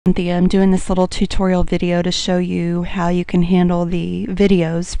I'm doing this little tutorial video to show you how you can handle the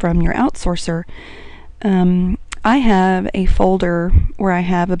videos from your outsourcer. I have a folder where I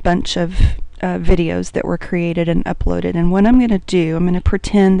have a bunch of videos that were created and uploaded, and what I'm going to do, I'm going to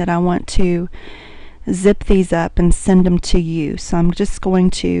pretend that I want to zip these up and send them to you. So I'm just going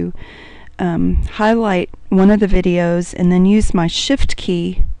to highlight one of the videos and then use my shift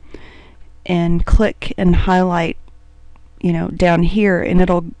key and click and highlight down here, and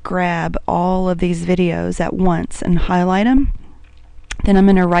it'll grab all of these videos at once and highlight them. Then I'm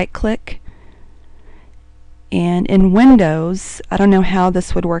going to right click, and in Windows, I don't know how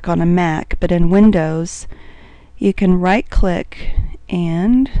this would work on a Mac, but in Windows you can right click,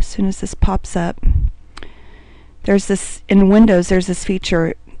 and as soon as this pops up, there's this in Windows, there's this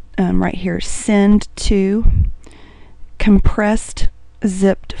feature right here, send to compressed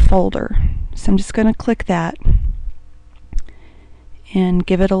zipped folder. So I'm just going to click that and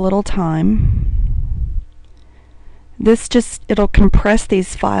give it a little time. It'll compress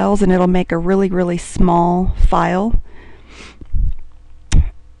these files and it'll make a really small file.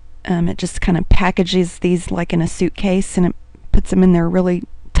 It just kind of packages these like in a suitcase, and it puts them in there really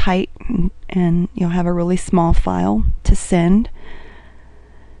tight, and you'll have a really small file to send.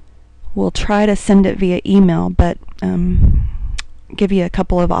 We'll try to send it via email, but give you a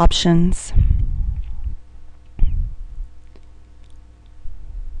couple of options.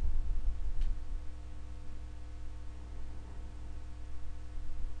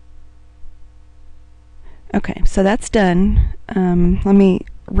 Okay, so that's done. Let me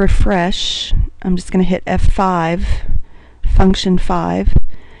refresh. I'm just going to hit F5, function 5,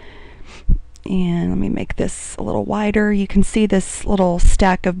 and let me make this a little wider. You can see this little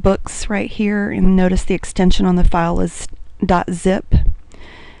stack of books right here, and notice the extension on the file is .zip.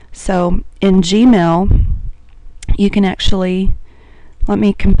 So in Gmail, you can actually, let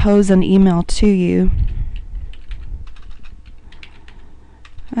me compose an email to you.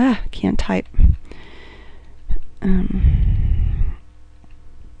 Can't type.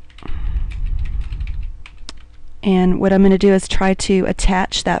 And what I'm going to do is try to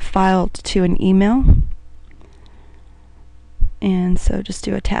attach that file to an email. And so just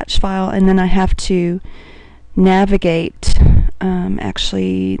do attach file, and then I have to navigate.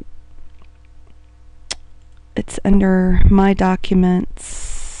 Actually, it's under My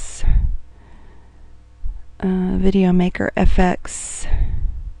Documents, Video Maker FX.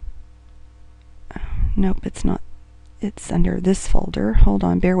 Nope, it's not. It's under this folder. Hold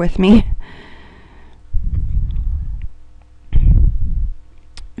on, bear with me.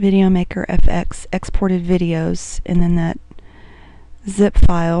 Video Maker FX, exported videos, and then that zip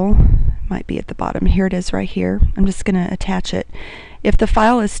file might be at the bottom. Here it is right here. I'm just going to attach it. If the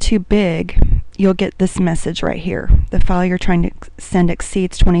file is too big, you'll get this message right here. The file you're trying to send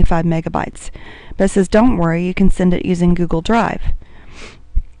exceeds 25 megabytes. But it says, don't worry, you can send it using Google Drive.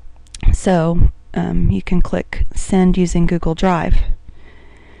 So you can click send using Google Drive.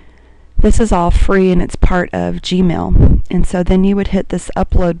 This is all free and it's part of Gmail. And so then you would hit this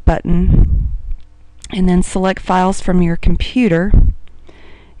upload button and then select files from your computer.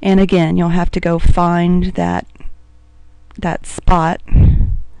 And again, you'll have to go find that spot.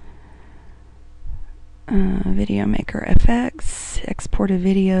 Video Maker FX, exported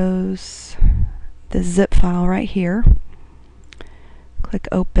videos, the zip file right here. Click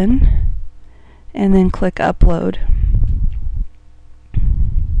open and then click upload.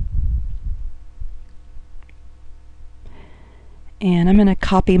 And I'm going to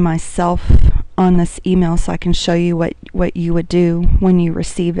copy myself on this email so I can show you what you would do when you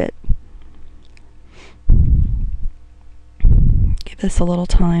receive it. Give this a little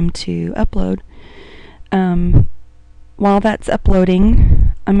time to upload. While that's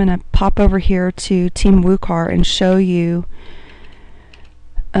uploading, I'm going to pop over here to Team WooCar and show you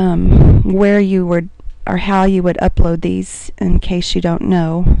where you would, or how you would upload these, in case you don't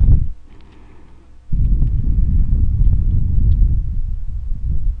know.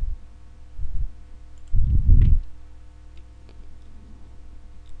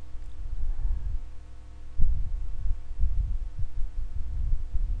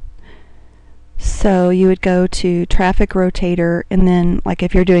 So you would go to Traffic Rotator, and then, like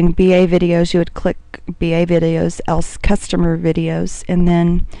if you're doing BA videos, you would click BA videos, else customer videos, and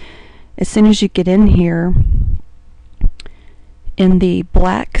then as soon as you get in here, in the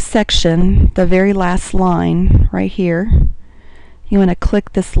black section, the very last line right here, you want to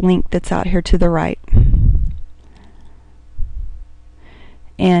click this link that's out here to the right.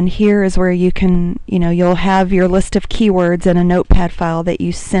 And here is where you can, you'll have your list of keywords in a notepad file that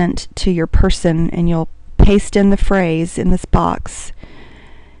you sent to your person, and you'll paste in the phrase in this box,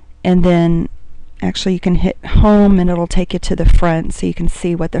 and then actually you can hit home and it'll take you to the front so you can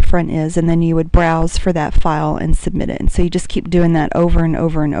see what the front is, and then you would browse for that file and submit it. And so you just keep doing that over and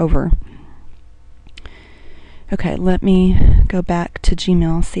over and over. Okay, let me go back to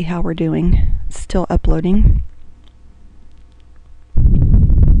Gmail, see how we're doing. It's still uploading.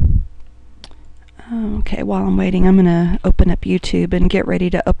 Okay, while I'm waiting, I'm going to open up YouTube and get ready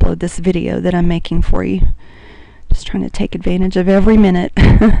to upload this video that I'm making for you. Just trying to take advantage of every minute.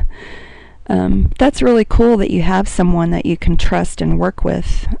 That's really cool that you have someone that you can trust and work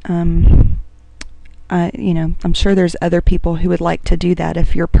with. I'm sure there's other people who would like to do that.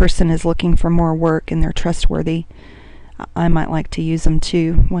 If your person is looking for more work and they're trustworthy, I might like to use them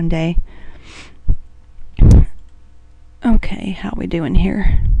too one day. Okay, how we doing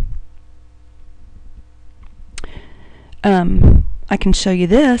here? I can show you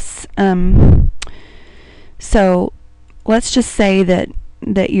this. So let's just say that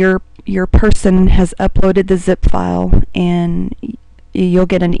your person has uploaded the zip file, and you'll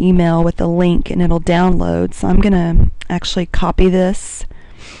get an email with a link and it'll download. So I'm going to actually copy this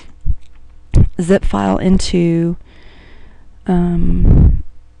zip file into some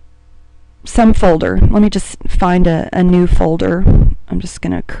folder. Let me just find a new folder. I'm just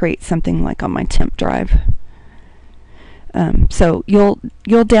going to create something like on my temp drive. So you'll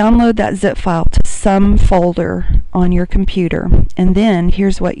download that zip file to some folder on your computer, and then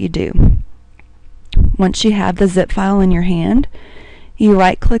here's what you do. Once you have the zip file in your hand, you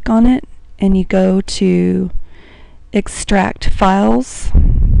right click on it and you go to extract files.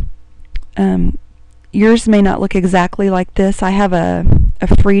 Yours may not look exactly like this. I have a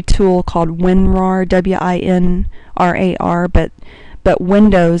free tool called WinRAR, W-I-N-R-A-R, but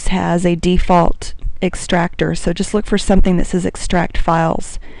Windows has a default extractor. So just look for something that says extract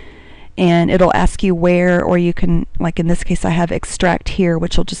files, and it'll ask you where, or you can, like in this case I have extract here,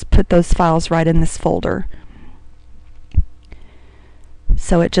 which will just put those files right in this folder.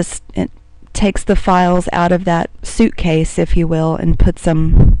 So it takes the files out of that suitcase, if you will, and puts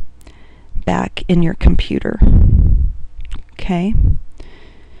them back in your computer. Okay.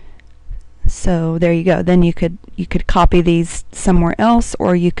 So there you go. Then you could copy these somewhere else,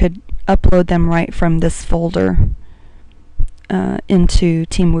 or you could upload them right from this folder into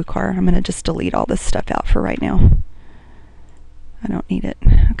Team WooCar. I'm going to just delete all this stuff out for right now. I don't need it.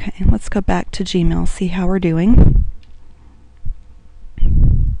 Okay, let's go back to Gmail, see how we're doing.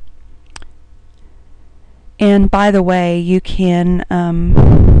 And by the way, you can,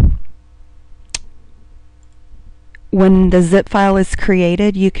 when the zip file is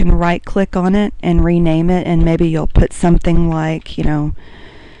created, you can right click on it and rename it, and maybe you'll put something like,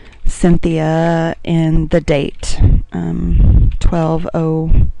 Cynthia and the date,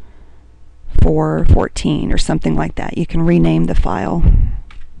 12/04/14 or something like that. You can rename the file.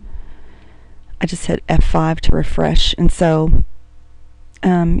 I just hit F5 to refresh, and so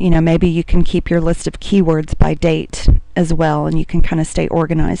maybe you can keep your list of keywords by date as well, and you can kind of stay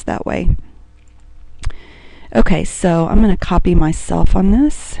organized that way. Okay, so I'm going to copy myself on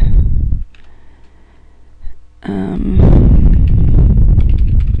this.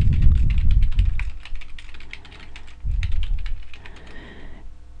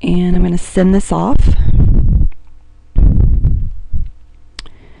 And I'm going to send this off.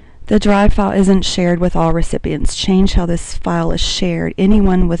 The drive file isn't shared with all recipients. Change how this file is shared.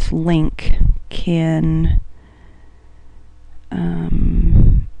 Anyone with link can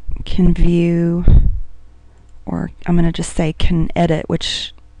view, or I'm going to just say can edit,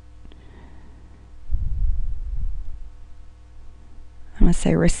 which I'm going to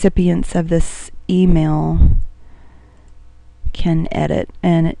say recipients of this email can edit,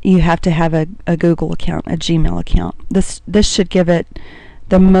 and you have to have a Google account, a Gmail account. This should give it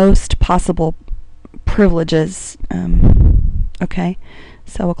the most possible privileges. Okay,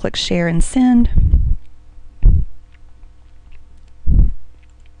 so we'll click share and send,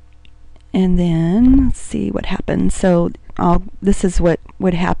 and then let's see what happens. So this is what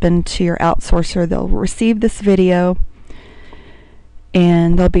would happen to your outsourcer. They'll receive this video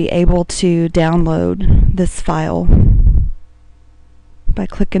and they'll be able to download this file by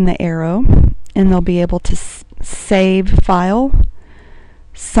clicking the arrow, and they'll be able to save file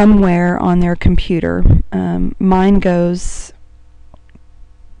somewhere on their computer. Mine goes,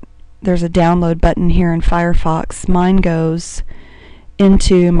 there's a download button here in Firefox. Mine goes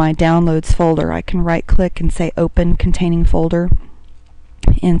into my downloads folder. I can right click and say open containing folder,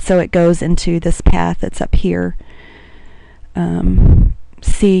 and so it goes into this path that's up here.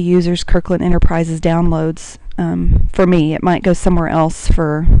 See users Kirkland Enterprises downloads. For me, it might go somewhere else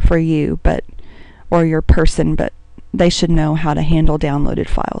for you, or your person, but they should know how to handle downloaded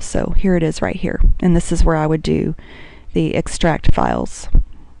files. So here it is right here, and this is where I would do the extract files.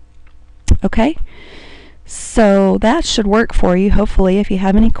 Okay, so that should work for you. Hopefully, if you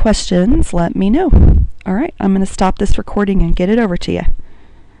have any questions, let me know. All right, I'm going to stop this recording and get it over to you.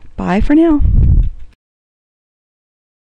 Bye for now.